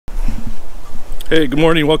Hey, good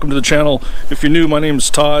morning, welcome to the channel. If you're new, my name is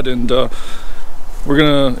Todd, and we're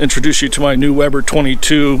gonna introduce you to my new Weber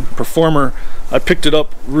 22 Performer. I picked it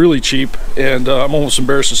up really cheap, and I'm almost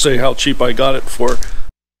embarrassed to say how cheap I got it for.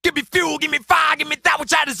 Give me fuel, give me fire, give me that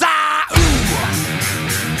which I desire.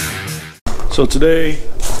 Ooh. So today,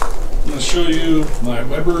 I'm gonna show you my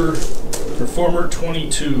Weber Performer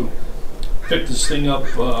 22. Picked this thing up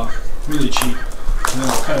really cheap, and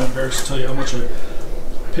I'm kind of embarrassed to tell you how much I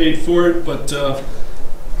paid for it, but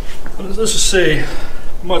let's just say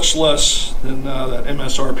much less than that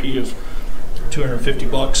MSRP of 250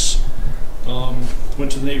 bucks. Went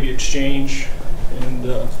to the Navy Exchange and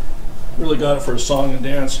really got it for a song and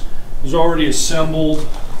dance. It was already assembled.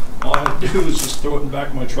 All I had to do was just throw it in the back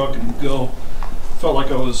of my truck and go. Felt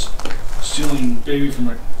like I was stealing baby from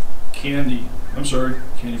a candy. I'm sorry,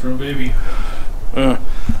 candy from a baby.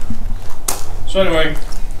 So anyway,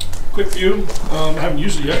 quick view. I haven't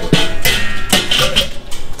used it yet.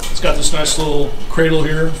 It's got this nice little cradle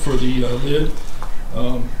here for the lid.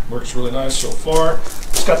 Works really nice so far.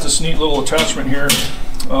 It's got this neat little attachment here.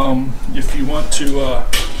 If you want to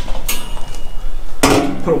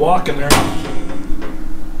put a wok in there,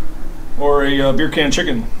 or a beer can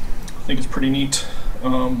chicken, I think it's pretty neat.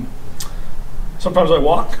 Sometimes I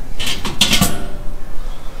wok.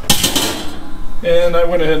 And I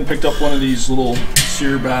went ahead and picked up one of these little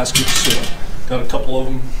sear baskets. Got a couple of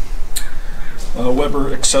them.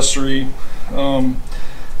 Weber accessory. I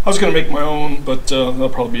was going to make my own, but that'll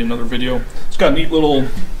probably be another video. It's got a neat little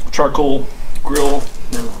charcoal grill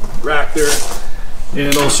or rack there,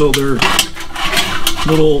 and also their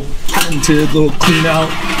little patented little clean out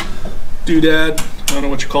doodad. I don't know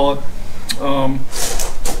what you call it.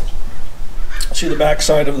 See the back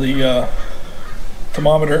side of the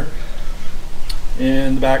thermometer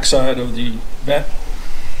and the back side of the vent.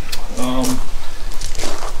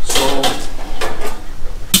 So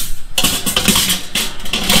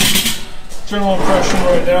general impression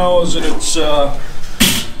right now is that it's the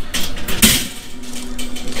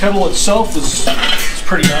kettle itself is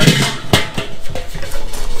pretty nice.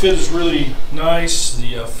 Fit is really nice.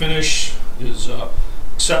 The finish is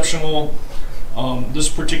exceptional. This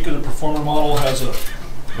particular Performer model has a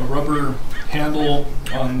rubber handle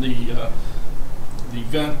on the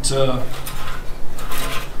vent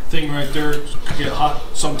thing right there. It could get hot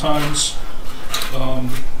sometimes, from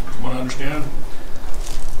what I understand.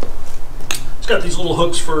 It's got these little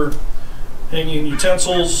hooks for hanging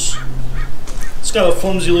utensils. It's got a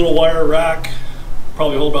flimsy little wire rack,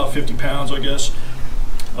 probably hold about 50 pounds, I guess.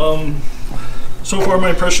 So far my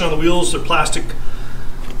impression on the wheels, they're plastic,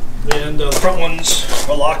 and the front ones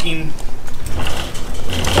are locking.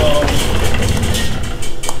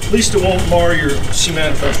 At least it won't mar your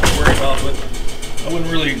cement if that's what you're worried about, but I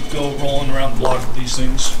wouldn't really go rolling around the block with these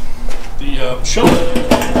things. The shelf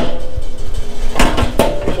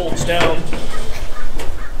folds down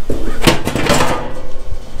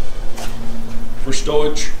for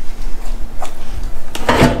stowage.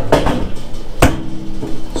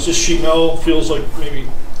 It's just sheet metal, feels like maybe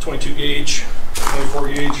 22 gauge, 24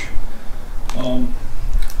 gauge.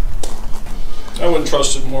 I wouldn't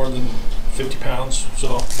trust it more than 50 pounds,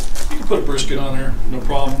 so you can put a brisket on there, no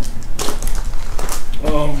problem.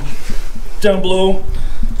 Down below,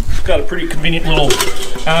 it's got a pretty convenient little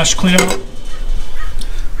ash cleanout,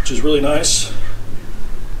 which is really nice.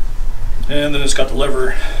 And then it's got the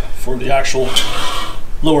lever for the actual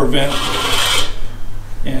lower vent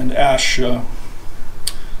and ash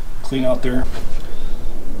clean out there.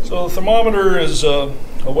 So the thermometer is a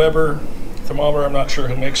Weber thermometer. I'm not sure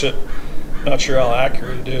who makes it, not sure how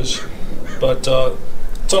accurate it is, but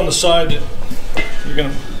it's on the side that you're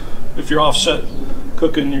gonna, if you're offset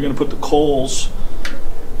cooking, you're gonna put the coals,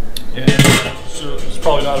 and so it's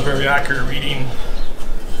probably not a very accurate reading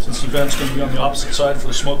since the vent's gonna be on the opposite side for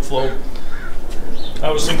the smoke flow. I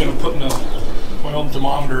was thinking of putting my own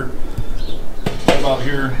thermometer right about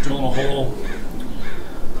here, drilling a hole.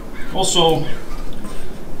 Also,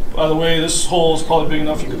 by the way, this hole is probably big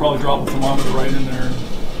enough you could probably drop a thermometer right in there and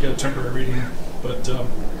get a temporary reading, but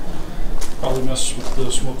probably mess with the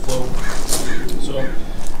smoke flow. So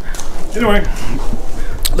anyway,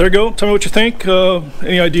 there you go. Tell me what you think.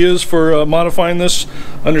 Any ideas for modifying this?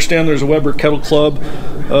 I understand there's a Weber Kettle Club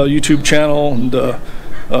YouTube channel, and I'm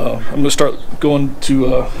going to start going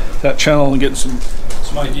to that channel and getting some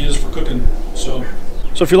ideas for cooking. So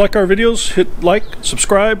if you like our videos, hit like,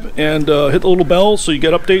 subscribe, and hit the little bell so you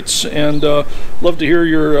get updates, and love to hear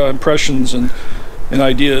your impressions and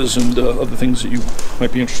ideas and other things that you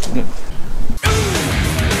might be interested in.